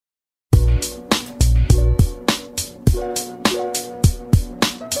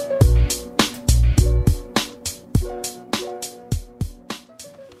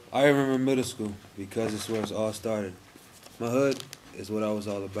I remember middle school because it's where it all started. My hood is what I was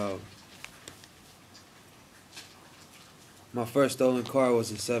all about. My first stolen car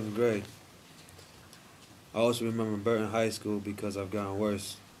was in 7th grade. I also remember Burton High School because I've gotten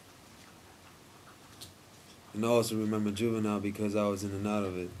worse. And I also remember juvenile because I was in and out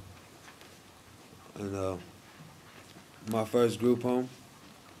of it. And my first group home,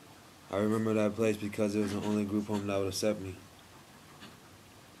 I remember that place because it was the only group home that would accept me.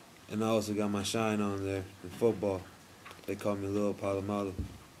 And I also got my shine on there in football. They called me Lil Palomalu.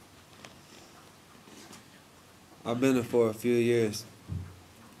 I've been there for a few years,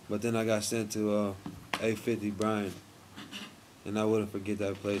 but then I got sent to 850 Bryant. And I wouldn't forget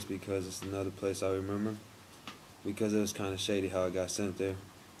that place because it's another place I remember. Because it was kind of shady how I got sent there.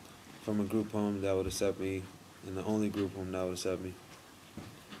 From a group home that would accept me, and the only group home that would accept me.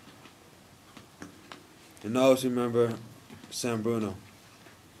 And I always remember San Bruno,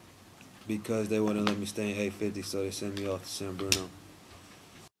 because they wouldn't let me stay in 850, so they sent me off to San Bruno.